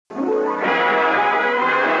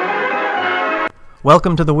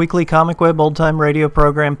Welcome to the weekly Comic Web Old Time Radio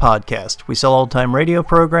Program podcast. We sell old time radio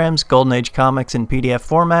programs, Golden Age comics in PDF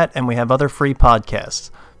format, and we have other free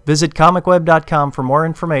podcasts. Visit comicweb.com for more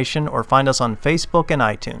information or find us on Facebook and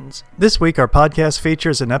iTunes. This week our podcast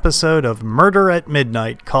features an episode of Murder at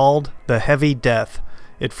Midnight called The Heavy Death.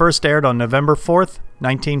 It first aired on November 4th,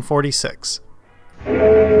 1946.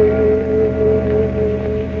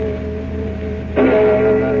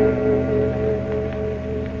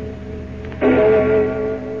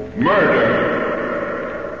 Murder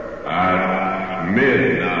at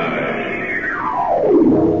midnight.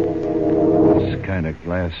 This kind of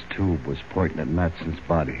glass tube was pointing at Matson's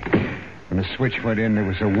body. When the switch went in, there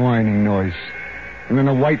was a whining noise. And then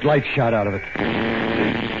a white light shot out of it.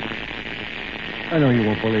 I know you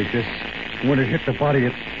won't believe this. When it hit the body,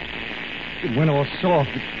 it went all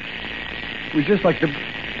soft. It was just like the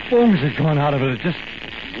bones had gone out of it. It just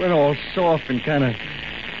went all soft and kind of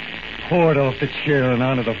poured off the chair and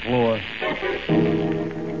onto the floor.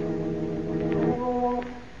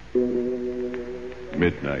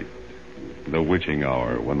 Midnight, the witching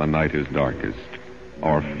hour when the night is darkest,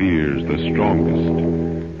 our fears the strongest,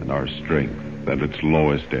 and our strength at its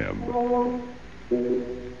lowest ebb.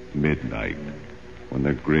 Midnight, when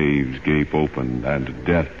the graves gape open and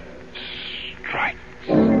death strikes.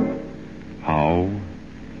 How?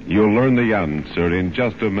 You'll learn the answer in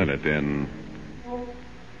just a minute in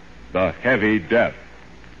The Heavy Death.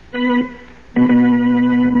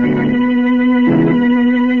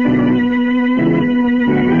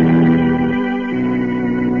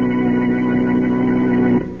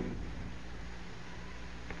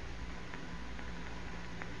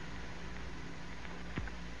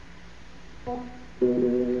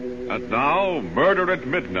 And now, Murder at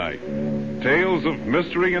Midnight. Tales of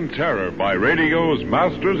mystery and terror by radio's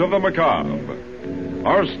Masters of the Macabre.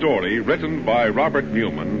 Our story, written by Robert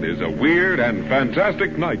Newman, is a weird and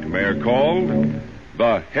fantastic nightmare called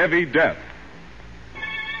The Heavy Death.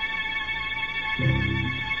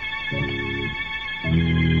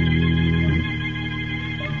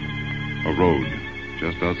 A road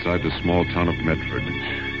just outside the small town of Medford.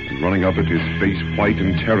 And running up at his face white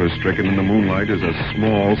and terror-stricken in the moonlight is a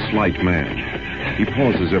small, slight man. He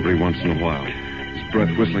pauses every once in a while, his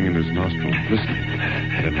breath whistling in his nostrils, listening,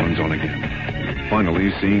 then runs on again.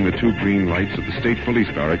 Finally, seeing the two green lights of the state police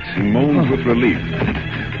barracks, he moans with relief.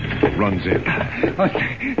 Runs in. Oh,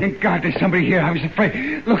 thank God there's somebody here. I was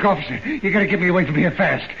afraid. Look, officer, you gotta get me away from here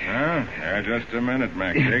fast. Just a minute,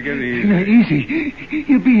 Mac. Take it easy. No, easy.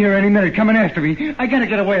 He'll be here any minute coming after me. I gotta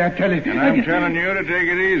get away, I tell you. And I'm telling you to take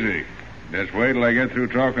it easy. Just wait till I get through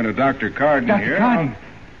talking to Dr. Carden here. Dr. Carden?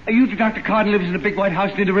 Are you the Dr. Carden lives in the big white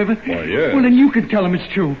house near the river? Why, yes. Well, then you can tell him it's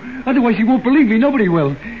true. Otherwise, he won't believe me. Nobody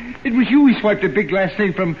will. It was you who swiped a big glass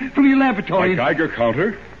thing from your laboratory. A Geiger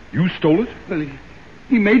counter? You stole it? Well,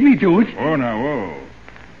 he made me do it. Oh, now, whoa.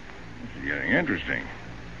 This is getting interesting.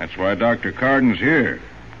 That's why Dr. Carden's here.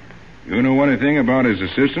 You know anything about his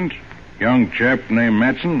assistant? Young chap named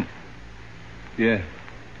Matson? Yeah.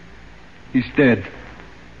 He's dead.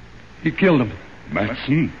 He killed him.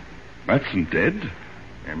 Matson? Matson dead?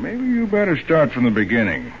 And maybe you better start from the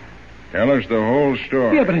beginning. Tell us the whole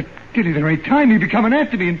story. Yeah, but I tell you, there ain't time. He'd be coming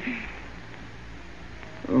after me and...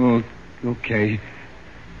 Oh, okay.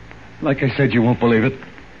 Like I said, you won't believe it.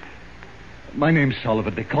 My name's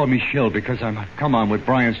Sullivan. They call me Shill because I'm come on with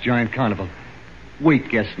Brian's Giant Carnival. Weight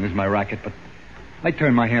guessing is my racket, but I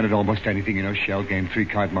turn my hand at almost anything, shell game,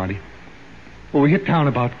 3-card Monte. Well, we hit town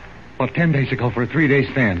about 10 days ago for a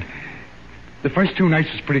 3-day stand. The first 2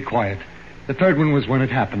 nights was pretty quiet. The third one was when it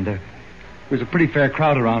happened. There was a pretty fair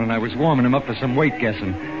crowd around, and I was warming him up for some weight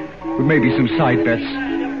guessing, with maybe some side bets,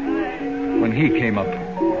 when he came up.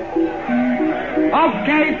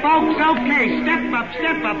 Okay, folks, okay. Step up,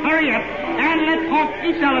 hurry up. And let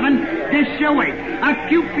Porky Sullivan dish your weight. A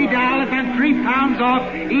Cupid doll and 3 pounds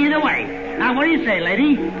off either way. Now, what do you say,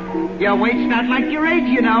 lady? Your weight's not like your age,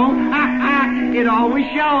 It always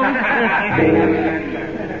shows.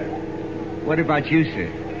 What about you, sir?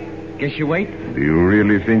 Guess your weight? Do you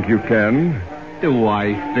really think you can? Do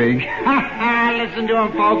I think? Listen to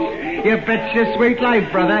him, folks. You bet your sweet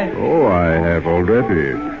life, brother. Oh, I have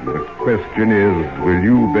already. The question is, will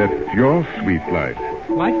you bet your sweet life?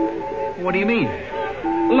 What? What do you mean?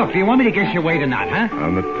 Look, do you want me to guess your weight or not, huh?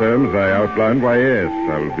 On the terms I outlined, why, yes.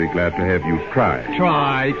 I will be glad to have you try.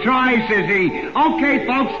 Try, says he. Okay,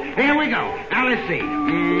 folks, here we go. Now, let's see.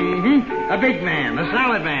 A big man, a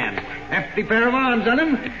solid man. Hefty pair of arms on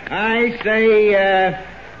him. I say,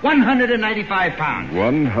 195 pounds.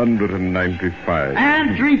 195.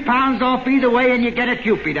 And 3 pounds off either way, and you get a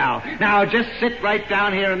Cupid doll. Now, just sit right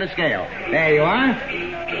down here on the scale. There you are.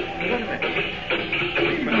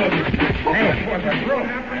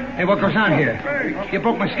 Hey, what goes on here? You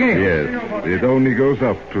broke my scale. Yes, it only goes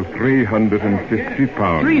up to 350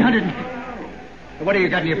 pounds. 300. What do you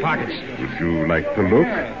got in your pockets? Would you like to look?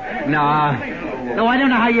 No, I don't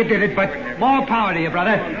know how you did it, but more power to you,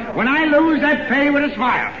 brother. When I lose, I pay with a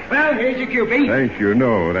smile. Well, here's your Cupid. Thank you.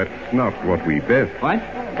 No, that's not what we bet. What?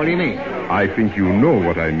 What do you mean? I think you know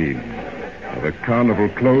what I mean. The carnival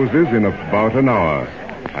closes in about an hour.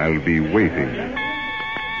 I'll be waiting.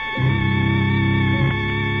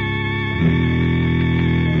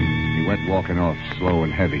 He went walking off, slow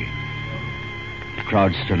and heavy. The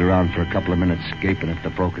crowd stood around for a couple of minutes, gaping at the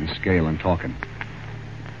broken scale and talking.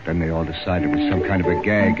 Then they all decided it was some kind of a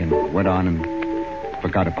gag and went on and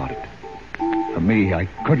forgot about it. For me, I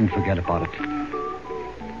couldn't forget about it.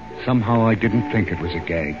 Somehow I didn't think it was a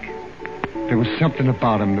gag. There was something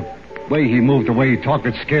about him, the way he moved, the way he talked,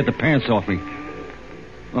 that scared the pants off me.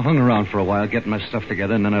 I hung around for a while, getting my stuff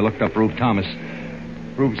together, and then I looked up Rube Thomas.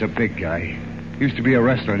 Rube's a big guy. He used to be a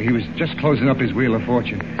wrestler, and he was just closing up his Wheel of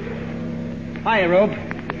Fortune. Hiya, Rube.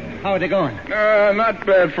 How are they going? Not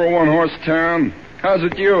bad for a one-horse town. How's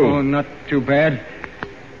it you? Oh, not too bad.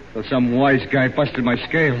 Well, some wise guy busted my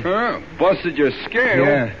scale. Huh? Busted your scale?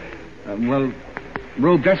 Yeah. Well,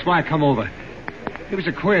 Rube, that's why I come over. He was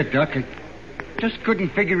a queer duck. I just couldn't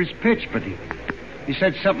figure his pitch, but he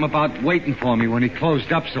said something about waiting for me when he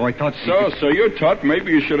closed up, so I thought... So you thought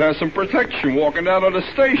maybe you should have some protection walking down to the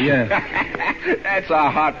station. Yeah. That's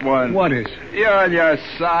a hot one. What is? You're on your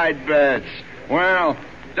side bets. Well,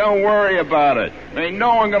 don't worry about it. Ain't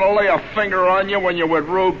no one gonna lay a finger on you when you're with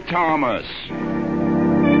Rube Thomas.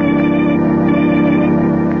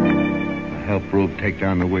 I helped Rube take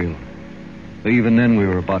down the wheel. But even then, we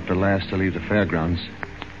were about the last to leave the fairgrounds.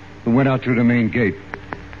 We went out through the main gate.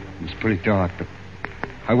 It was pretty dark, but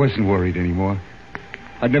I wasn't worried anymore.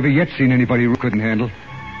 I'd never yet seen anybody Rube couldn't handle.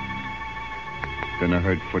 Then I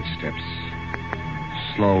heard footsteps.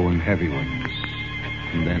 Slow and heavy ones.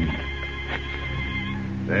 And then...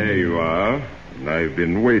 There you are. And I've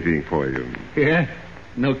been waiting for you. Yeah?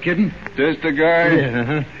 No kidding? This the guy?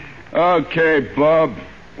 Yeah, Okay, Bob.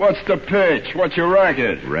 What's the pitch? What's your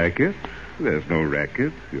racket? Racket? There's no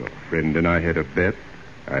racket. Your friend and I had a bet.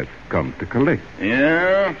 I've come to collect.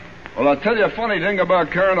 Yeah? Well, I'll tell you a funny thing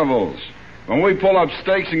about carnivals. When we pull up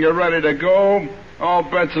stakes and get ready to go, all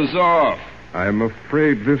bets is off. I'm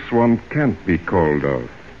afraid this one can't be called off.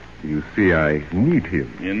 You see, I need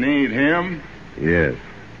him. You need him? Yes.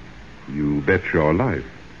 You bet your life,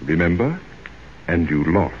 remember? And you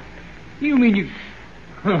lost. You mean you...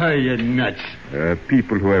 Oh, you're nuts.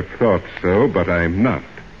 People who have thought so, but I'm not.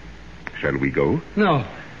 Shall we go? No,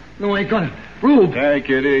 I ain't gonna. Rube! Take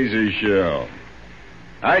it easy, Shell.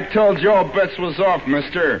 I told you all bets was off,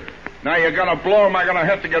 mister. Now you're gonna blow him, I'm gonna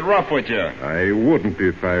have to get rough with you. I wouldn't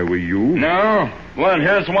if I were you. No? Well,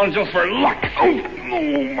 here's one just for luck. Oh,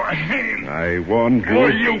 my hand. I warned you. Oh,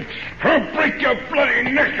 you... I'll break your bloody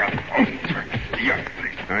neck up. Oh, yeah.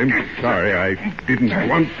 I'm sorry. I didn't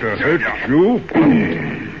want to hurt you.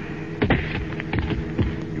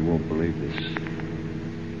 You won't believe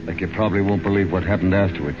this. Like you probably won't believe what happened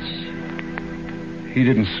afterwards. He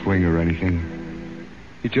didn't swing or anything.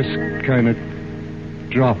 He just kind of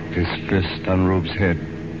dropped his fist on Rube's head.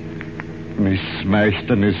 And he smashed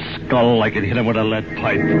in his skull like it hit him with a lead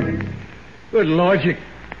pipe. Good Lord, you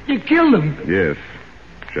killed him. Yes.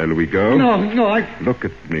 Shall we go? No, I... Look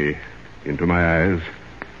at me. Into my eyes.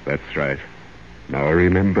 That's right. Now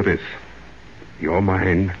remember this. You're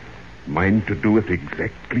mine. Mine to do it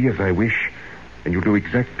exactly as I wish. And you do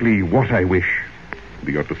exactly what I wish.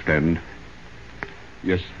 Do you understand?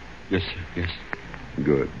 Yes.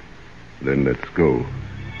 Good. Then let's go.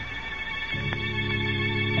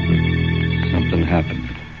 Something happened.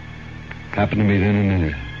 Happened to me then and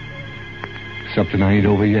there. Something I ain't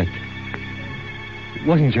over yet. It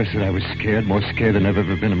wasn't just that I was scared, more scared than I've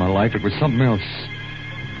ever been in my life. It was something else.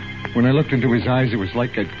 When I looked into his eyes, it was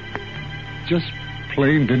like I just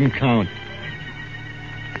plain didn't count.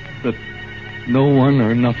 That no one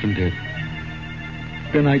or nothing did.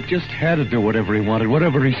 Then I just had to do whatever he wanted,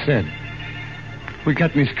 whatever he said. We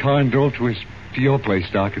got in his car and drove to your place,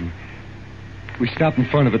 Doc, and we stopped in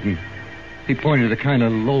front of it, and he pointed at a kind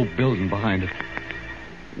of low building behind it.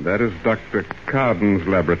 That is Dr. Carden's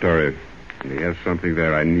laboratory. He has something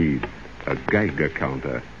there I need. A Geiger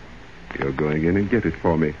counter. You're going in and get it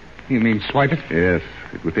for me. You mean swipe it? Yes.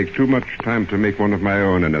 It would take too much time to make one of my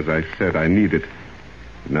own, and as I said, I need it.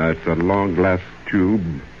 Now, it's a long glass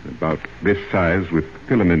tube, about this size, with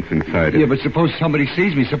filaments inside it. Yeah, but suppose somebody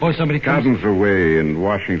sees me. Suppose somebody comes... Carden's away in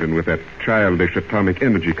Washington with that childish atomic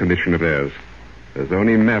energy commission of theirs. There's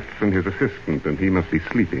only Matson, his assistant, and he must be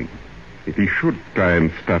sleeping. If he should try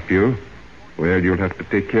and stop you, well, you'll have to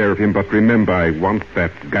take care of him. But remember, I want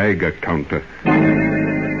that Geiger counter.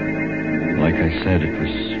 Like I said, it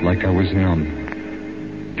was like I was numb.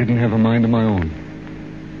 Didn't have a mind of my own.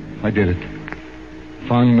 I did it.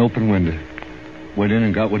 Found an open window. Went in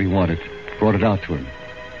and got what he wanted. Brought it out to him.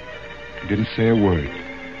 He didn't say a word.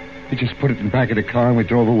 He just put it in the back of the car and we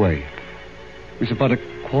drove away. It was about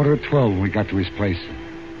 11:45 when we got to his place.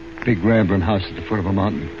 Big rambling house at the foot of a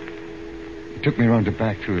mountain. He took me around the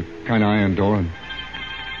back through a kind of iron door and...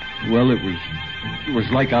 Well, it was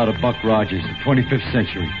like out of Buck Rogers, the 25th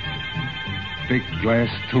century. Big glass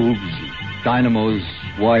tubes, dynamos,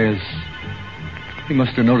 wires. He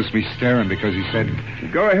must have noticed me staring because he said...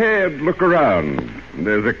 Go ahead, look around.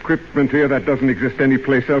 There's equipment here that doesn't exist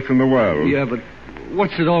anyplace else in the world. Yeah, but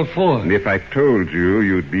what's it all for? And if I told you,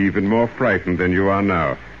 you'd be even more frightened than you are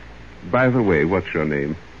now. By the way, what's your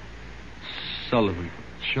name? Sullivan.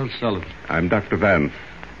 Shel Sullivan. I'm Dr. Vance.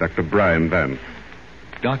 Dr. Brian Vance.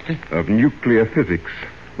 Doctor? Of nuclear physics.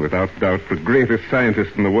 Without doubt, the greatest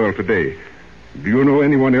scientist in the world today. Do you know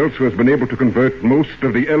anyone else who has been able to convert most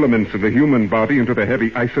of the elements of the human body into the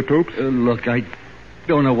heavy isotopes? Look, I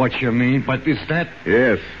don't know what you mean, but is that...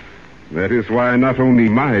 Yes. That is why not only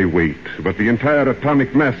my weight, but the entire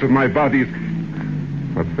atomic mass of my body is...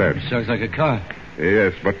 What's that? Sounds like a car.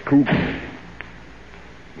 Yes, but Coop...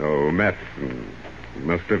 Oh, Matson. He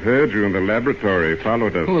must have heard you in the laboratory,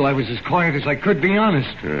 followed us. Well, I was as quiet as I could, be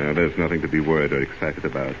honest. There's nothing to be worried or excited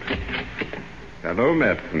about. Hello,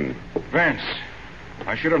 Matson. Vance,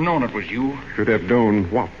 I should have known it was you. Should have known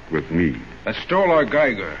what with me? That stole our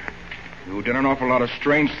Geiger. You did an awful lot of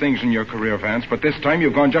strange things in your career, Vance, but this time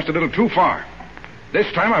you've gone just a little too far.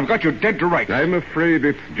 This time I've got you dead to rights. I'm afraid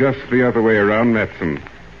it's just the other way around, Matson.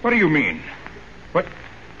 What do you mean? What?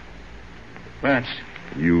 Vance.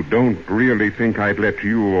 You don't really think I'd let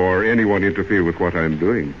you or anyone interfere with what I'm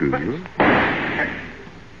doing, do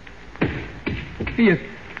you?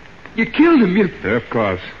 You killed him, Of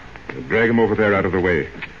course. Drag him over there out of the way.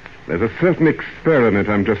 There's a certain experiment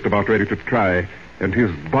I'm just about ready to try, and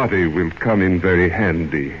his body will come in very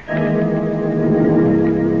handy.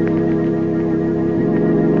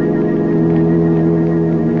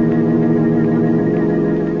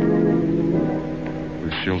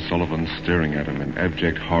 With Shel Sullivan staring at him in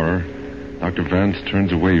abject horror, Dr. Vance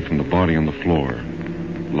turns away from the body on the floor,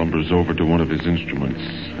 lumbers over to one of his instruments,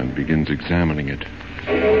 and begins examining it.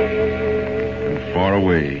 And far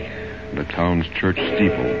away, in the town's church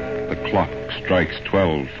steeple, the clock strikes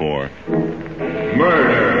 12 for...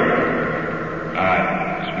 Murder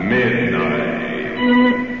at midnight.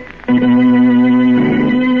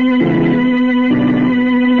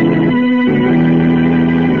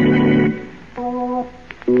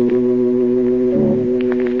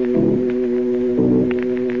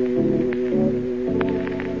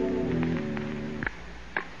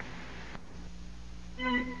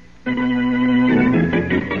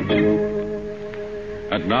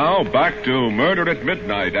 And now, back to Murder at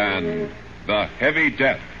Midnight and The Heavy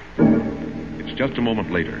Death. It's just a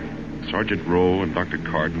moment later. Sergeant Rowe and Dr.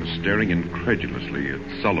 Carden staring incredulously at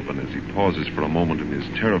Sullivan as he pauses for a moment in his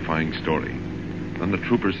terrifying story. Then the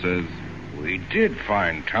trooper says, We did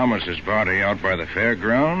find Thomas's body out by the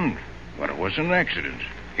fairground, but it was an accident.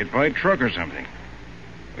 Hit by a truck or something.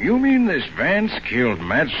 You mean this Vance killed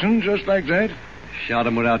Matson just like that? Shot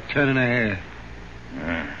him without turning a hair.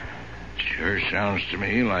 Sure sounds to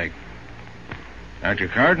me like... Dr.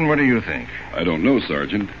 Carden, what do you think? I don't know,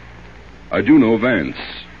 Sergeant. I do know Vance.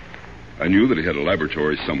 I knew that he had a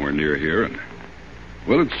laboratory somewhere near here, and...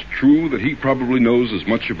 Well, it's true that he probably knows as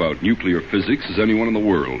much about nuclear physics as anyone in the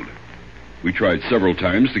world. We tried several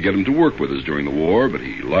times to get him to work with us during the war, but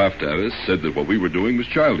he laughed at us, said that what we were doing was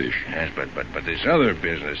childish. Yes, but this other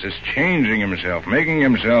business, this changing himself, making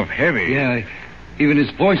himself heavy... Yeah, even his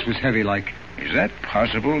voice was heavy like. Is that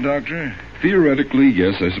possible, Doctor? Theoretically,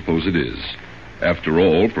 yes, I suppose it is. After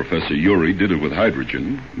all, Professor Urey did it with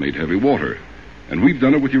hydrogen, made heavy water. And we've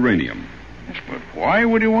done it with uranium. Yes, but why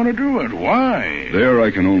would he want to do it? Why? There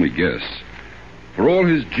I can only guess. For all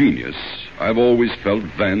his genius, I've always felt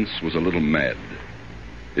Vance was a little mad.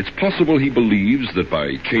 It's possible he believes that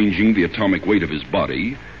by changing the atomic weight of his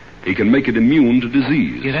body, he can make it immune to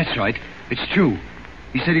disease. Yeah, that's right. It's true.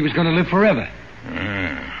 He said he was going to live forever.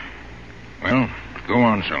 Well, go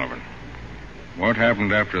on, Sullivan. What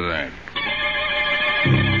happened after that?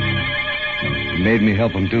 He made me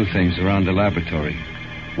help him do things around the laboratory.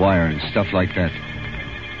 Wire and stuff like that.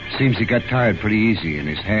 Seems he got tired pretty easy, and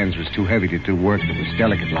his hands was too heavy to do work that was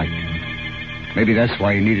delicate like. Maybe that's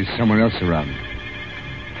why he needed someone else around.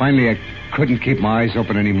 Finally, couldn't keep my eyes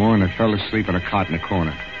open anymore, and I fell asleep in a cot in the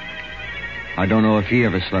corner. I don't know if he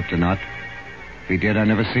ever slept or not. If he did, I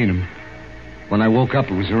never seen him. When I woke up,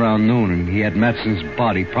 it was around noon, and he had Matson's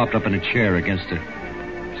body propped up in a chair against a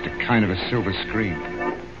kind of a silver screen.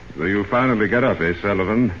 So you finally got up, eh,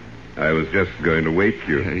 Sullivan? I was just going to wake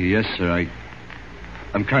you. Yes, sir.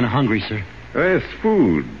 I'm kind of hungry, sir. Oh, yes,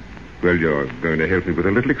 food. Well, you're going to help me with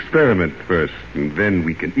a little experiment first, and then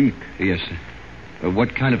we can eat. Yes, sir.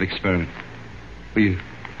 What kind of experiment? You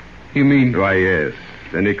mean... Why, yes.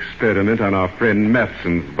 An experiment on our friend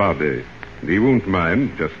Matson's body. He won't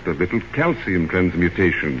mind, just a little calcium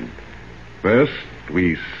transmutation. First,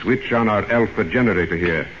 we switch on our alpha generator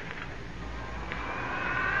here.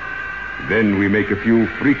 Then we make a few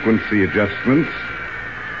frequency adjustments.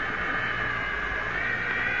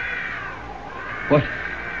 What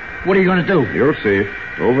are you going to do? You'll see.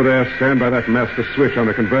 Over there, stand by that master switch on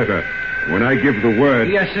the converter. When I give the word...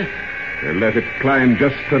 Yes, sir. Let it climb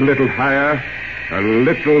just a little higher. A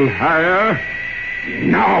little higher.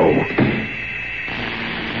 Now!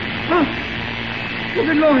 Oh,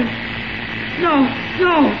 good Lord. No.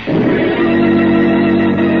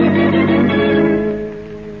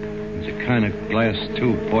 There's a kind of glass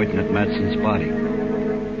tube pointing at Matson's body.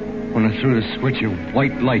 When I threw the switch, a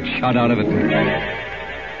white light shot out of it.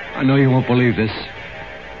 I know you won't believe this.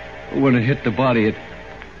 When it hit the body, it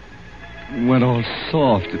went all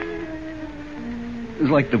soft. It was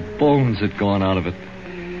like the bones had gone out of it.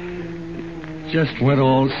 It just went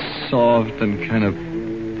all soft and kind of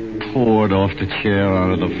poured off the chair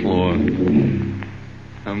onto the floor.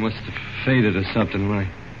 I must have fainted or something. When I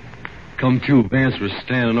come to, Vance was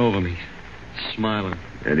standing over me, smiling.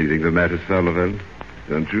 Anything the matter, Sullivan?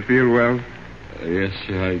 Don't you feel well? Yes,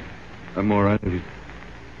 sir. I'm all right.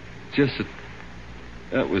 Just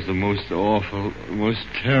that was the most awful, most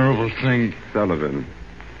terrible thing. Sullivan,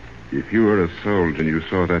 if you were a soldier and you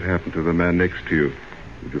saw that happen to the man next to you,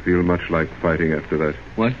 would you feel much like fighting after that?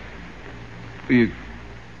 What? You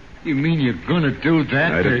mean you're going to do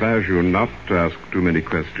that? I'd advise you not to ask too many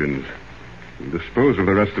questions. We'll dispose of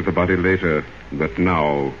the rest of the body later, but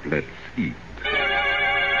now let's eat.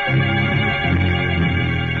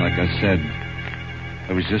 Like I said,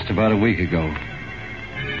 it was just about a week ago.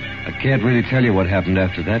 I can't really tell you what happened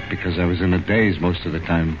after that because I was in a daze most of the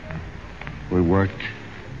time. We worked,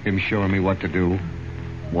 him showing me what to do,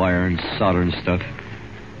 wire and solder and stuff.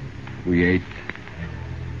 We ate.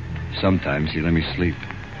 Sometimes he let me sleep.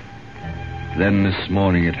 Then this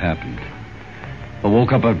morning it happened. I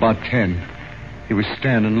woke up at about 10. He was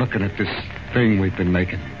standing looking at this thing we've been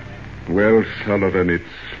making. Well, Sullivan, it's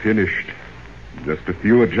finished. Just a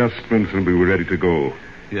few adjustments and we were ready to go.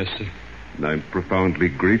 Yes, sir. And I'm profoundly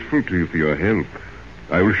grateful to you for your help.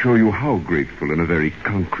 I will show you how grateful in a very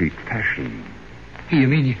concrete fashion. You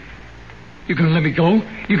mean you're going to let me go?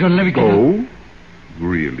 You're going to let me go? Oh?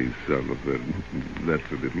 Really, Sullivan? That's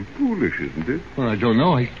a little foolish, isn't it? Well, I don't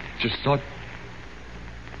know. I just thought...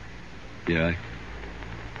 Yeah,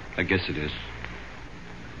 I guess it is.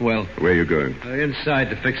 Well... Where are you going? Inside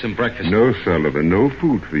to fix some breakfast. No, Sullivan, no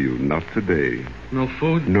food for you. Not today. No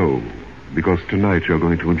food? No, because tonight you're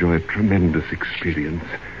going to enjoy a tremendous experience.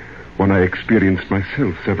 One I experienced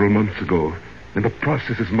myself several months ago. And the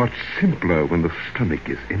process is much simpler when the stomach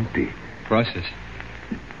is empty. Process?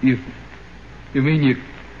 You mean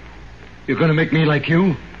you're going to make me like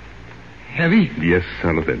you? Heavy? Yes,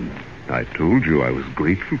 Sullivan. I told you I was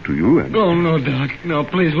grateful to you and... Oh, no, Doc. No,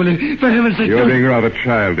 please, will you? For heaven's sake, You're being rather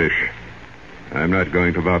childish. I'm not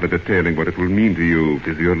going to bother detailing what it will mean to you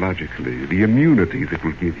physiologically, the immunities it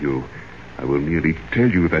will give you. I will merely tell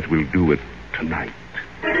you that we'll do it tonight.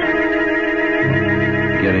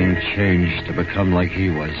 Getting changed to become like he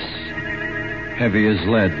was. Heavy as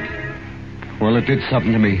lead. Well, it did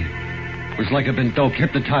something to me. It was like I'd been doped,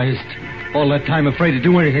 hypnotized. All that time afraid to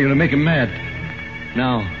do anything to make him mad.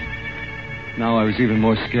 Now I was even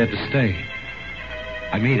more scared to stay.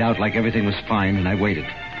 I made out like everything was fine, and I waited.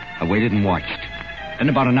 I waited and watched. Then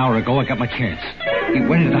about an hour ago, I got my chance. He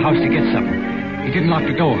went into the house to get something. He didn't lock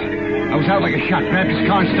the door. I was out like a shot, grabbed his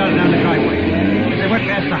car and started down the driveway. As I went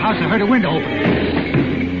past the house, I heard a window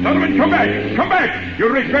open. Sullivan, come back! Come back! You'll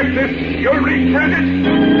regret this! You'll regret it!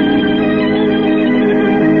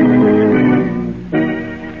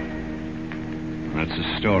 That's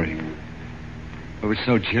the story. I was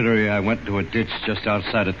so jittery, I went into a ditch just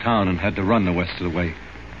outside of town and had to run the rest of the way.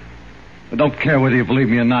 I don't care whether you believe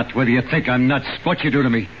me or not, whether you think I'm nuts, what you do to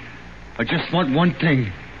me. I just want one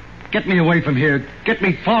thing. Get me away from here. Get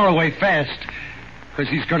me far away fast. Because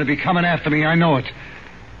he's going to be coming after me, I know it.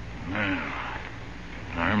 Well,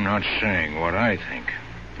 I'm not saying what I think.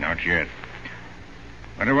 Not yet.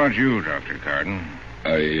 What about you, Dr. Carden?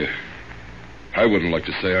 I wouldn't like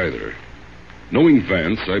to say either. Knowing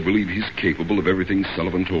Vance, I believe he's capable of everything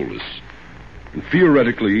Sullivan told us. And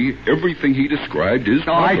theoretically, everything he described is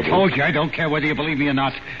possible. I told you, I don't care whether you believe me or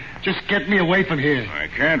not. Just get me away from here. I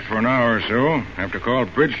can't for an hour or so. Have to call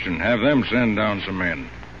Bridgeton, have them send down some men.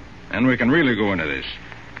 Then we can really go into this.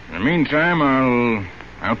 In the meantime,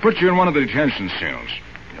 I'll put you in one of the detention cells.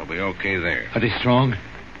 You'll be okay there. Are they strong?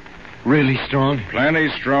 Really strong? Plenty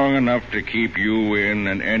strong enough to keep you in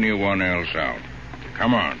and anyone else out.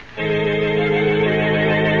 Come on.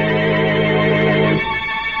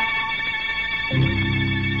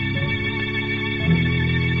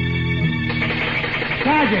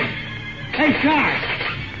 Sergeant! Hey, Sarge!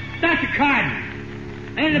 Dr.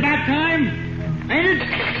 Carden! Ain't it about time? Ain't it?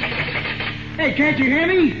 Hey, can't you hear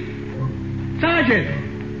me?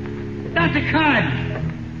 Sergeant! Dr. Carden!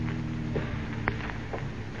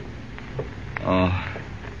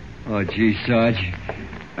 Oh, gee, Sarge.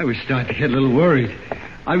 I was starting to get a little worried.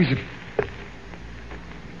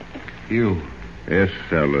 You. Yes,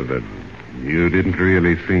 Sullivan. You didn't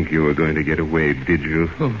really think you were going to get away, did you?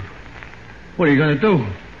 Oh, what are you going to do?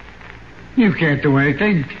 You can't do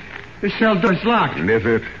anything. The cell door's locked. Is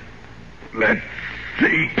it? Let's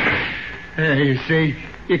see. Hey, you see?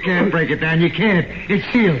 You can't break it down. You can't. It's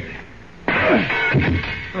sealed.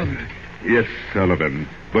 Yes, Sullivan.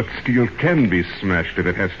 But steel can be smashed if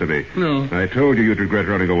it has to be. No. I told you you'd regret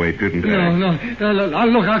running away, didn't I? No.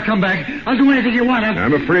 Look, I'll come back. I'll do anything you want.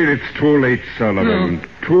 I'm afraid it's too late, Sullivan. No.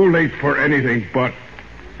 Too late for anything but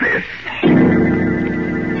this.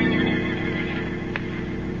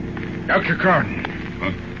 Dr. Carden.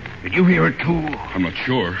 Huh? Did you hear it, too? I'm not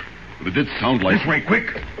sure, but it did sound like... This way,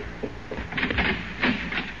 quick.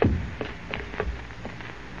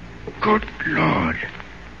 Good Lord.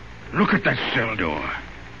 Look at that cell door.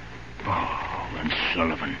 Oh, and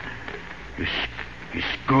Sullivan. His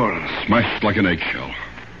skull. Smashed like an eggshell.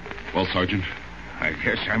 Well, Sergeant? I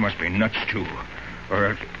guess I must be nuts, too.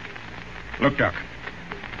 Look, Doc.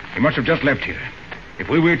 He must have just left here. If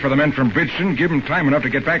we wait for the men from Bridgeton, give him time enough to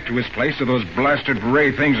get back to his place to those blasted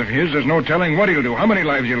ray things of his, there's no telling what he'll do, how many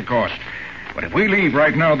lives he'll cost. But if we leave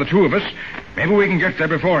right now, the two of us, maybe we can get there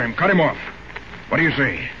before him, cut him off. What do you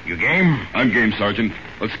say? You game? I'm game, Sergeant.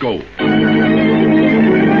 Let's go.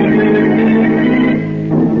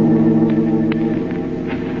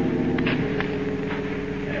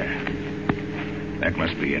 That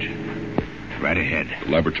must be it. Right ahead. The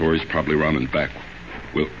laboratory's probably round and back.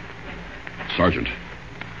 Well, Sergeant,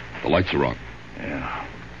 the lights are on. Yeah.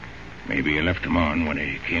 Maybe he left them on when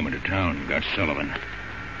he came into town and got Sullivan.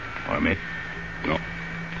 Or maybe...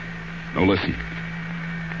 No, listen.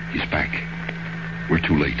 He's back. We're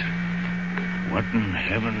too late. What in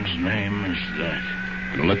heaven's name is that?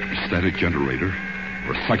 An electrostatic generator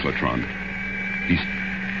or a cyclotron. He's...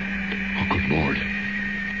 Oh, good Lord.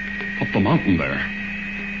 Up the mountain there.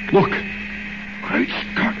 Look. Great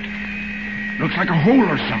Scott. Looks like a hole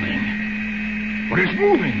or something. But it's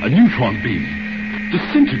moving. A neutron beam.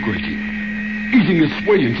 Disintegrating. Eating its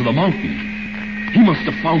way into the mountain. He must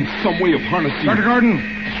have found some way of harnessing... Dr. Gordon,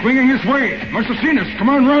 swinging this way. Must have seen us. Come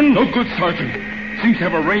on, run. No good, Sergeant. Seems to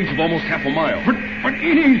have a range of almost half a mile. But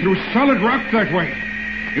eating through solid rock that way.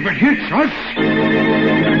 If it hits us...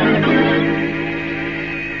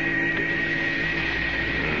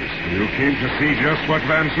 You came to see just what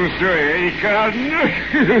Vance was doing, eh, Carden?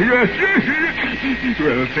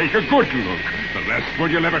 Well, take a good look. The last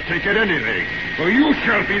one you'll ever take at anything. For you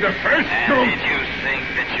shall be the first to... And did you think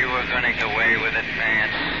that you were going to get away with it,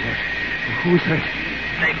 Vance? Who's that?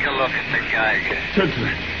 Take a look at the Geiger.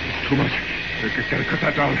 Gentlemen, it's too much. Gotta cut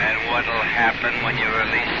that down. And what'll happen when you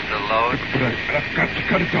release the load? But I've got to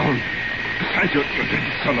cut it down. Besides, you're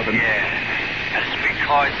Sullivan. Yeah. That's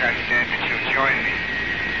because I said that you'll join me.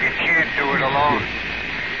 You can't do it alone.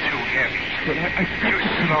 Too heavy. But I got Too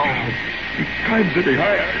to slow. It's time to be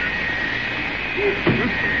higher.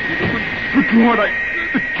 Good Lord,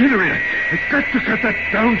 the generator. I've got to cut that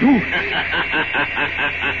down, too.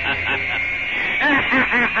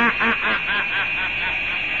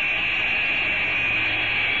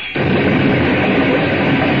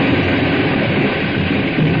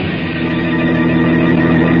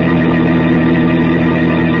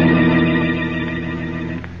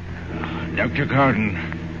 Dr. Carden.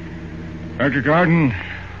 Dr. Carden,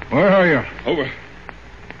 where are you?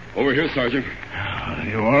 Over here, Sergeant. Are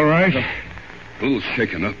you all right? A little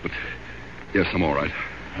shaken up, but yes, I'm all right.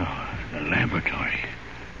 Oh, the laboratory.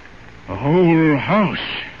 The whole house.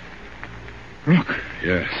 Look.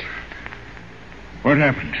 Yes. What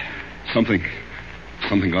happened? Something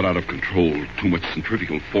got out of control. Too much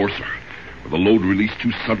centrifugal force The load released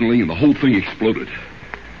too suddenly and the whole thing exploded.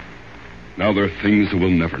 Now there are things that we'll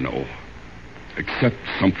never know. Except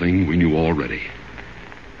something we knew already.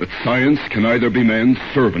 That science can either be man's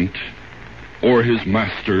servant or his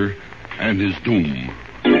master and his doom.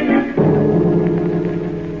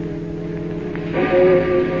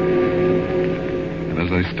 And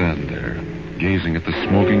as I stand there, gazing at the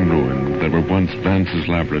smoking ruin that were once Vance's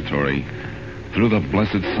laboratory, through the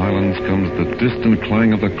blessed silence comes the distant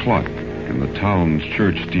clang of the clock in the town's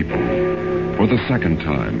church steeple, for the second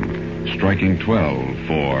time, striking 12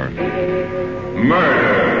 for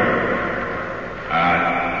Murder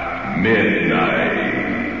at Midnight.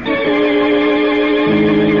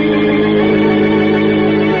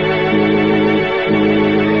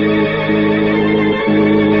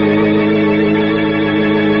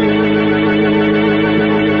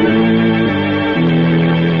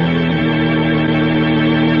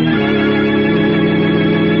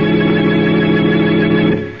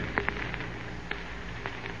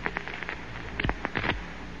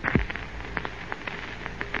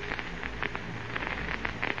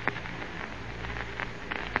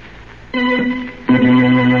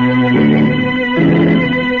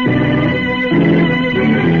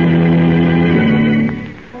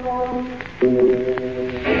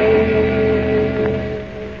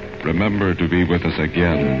 Remember to be with us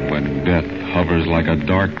again when death hovers like a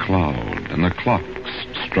dark cloud and the clocks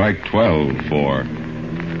strike 12 for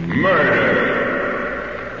Murder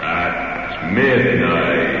at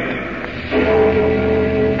Midnight.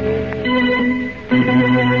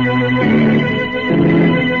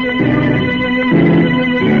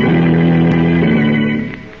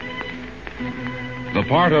 The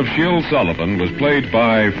part of Shill Sullivan was played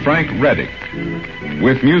by Frank Reddick.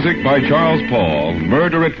 With music by Charles Paul,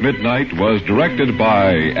 Murder at Midnight was directed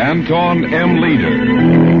by Anton M.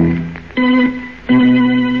 Leader.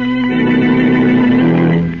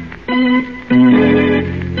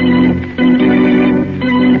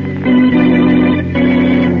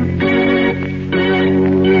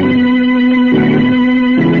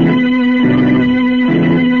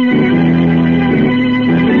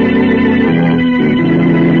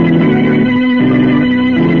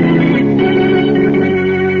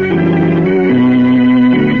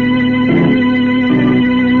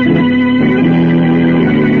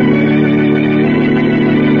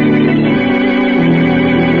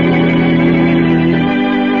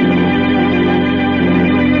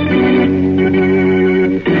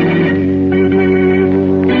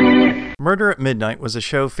 Murder at Midnight was a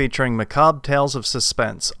show featuring macabre tales of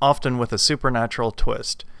suspense, often with a supernatural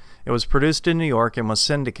twist. It was produced in New York and was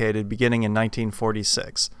syndicated beginning in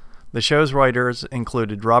 1946. The show's writers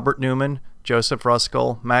included Robert Newman, Joseph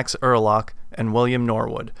Ruskell, Max Erlock, and William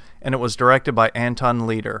Norwood, and it was directed by Anton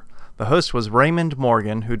Leader. The host was Raymond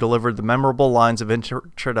Morgan, who delivered the memorable lines of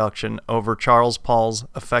introduction over Charles Paul's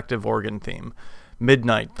effective organ theme.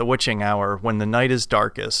 Midnight, the witching hour, when the night is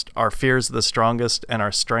darkest, our fears the strongest, and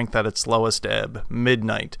our strength at its lowest ebb.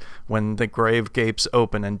 Midnight, when the grave gapes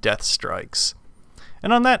open and death strikes.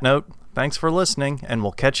 And on that note, thanks for listening, and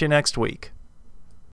we'll catch you next week.